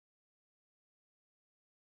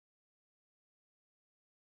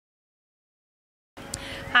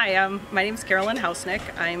Hi, my name is Carolyn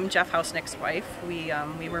Houseknecht. I'm Jeff Houseknecht's wife. We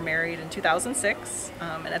were married in 2006,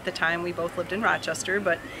 and at the time we both lived in Rochester,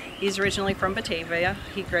 but he's originally from Batavia.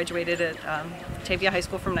 He graduated at Batavia High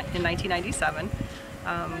School in 1997.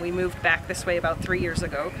 We moved back this way about 3 years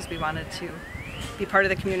ago because we wanted to be part of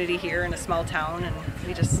the community here in a small town, and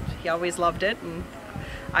he always loved it, and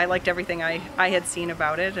I liked everything I had seen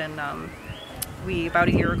about it, and we about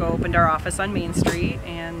a year ago opened our office on Main Street,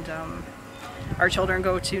 and our children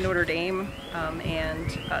go to Notre Dame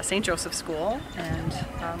and St. Joseph's School,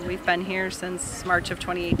 and we've been here since March of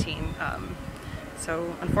 2018.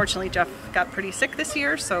 So unfortunately Jeff got pretty sick this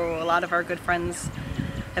year, so a lot of our good friends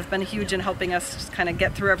have been huge in helping us just kind of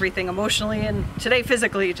get through everything emotionally and today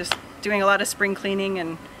physically, just doing a lot of spring cleaning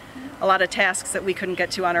and a lot of tasks that we couldn't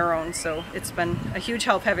get to on our own. So it's been a huge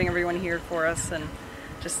help having everyone here for us, and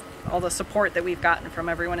just all the support that we've gotten from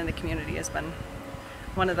everyone in the community has been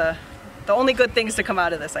one of the only good things to come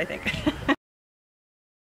out of this, I think.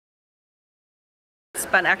 It's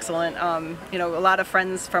been excellent. You know, a lot of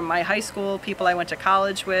friends from my high school, people I went to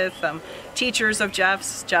college with, teachers of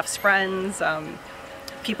Jeff's friends,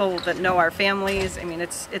 people that know our families. I mean,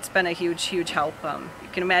 it's been a huge help. You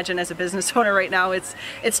can imagine as a business owner right now,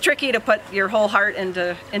 it's tricky to put your whole heart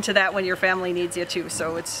into that when your family needs you too.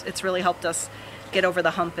 So it's really helped us get over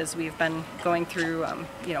the hump as we've been going through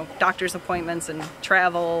you know, doctor's appointments and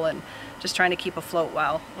travel, and just trying to keep afloat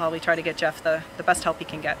while we try to get Jeff the best help he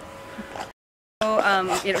can get.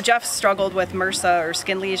 So, you know, Jeff struggled with MRSA, or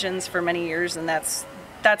skin lesions, for many years, and that's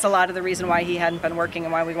a lot of the reason why he hadn't been working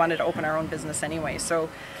and why we wanted to open our own business anyway. So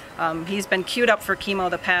he's been queued up for chemo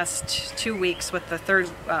the past 2 weeks, with the third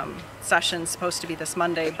session supposed to be this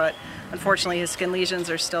Monday, but unfortunately his skin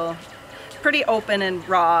lesions are still pretty open and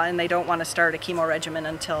raw, and they don't want to start a chemo regimen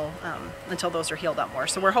until those are healed up more.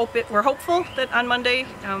 So we're hopeful that on Monday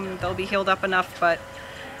they'll be healed up enough, but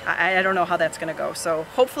I don't know how that's going to go. So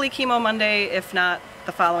hopefully chemo Monday, if not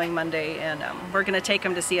the following Monday, and we're going to take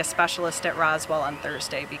him to see a specialist at Roswell on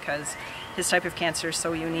Thursday, because his type of cancer is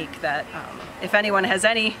so unique that if anyone has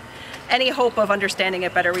any hope of understanding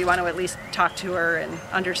it better, we want to at least talk to her and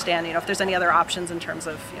understand, you know, if there's any other options in terms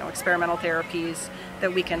of, you know, experimental therapies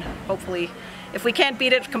that we can hopefully, if we can't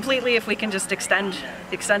beat it completely, if we can just extend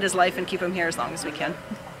his life and keep him here as long as we can.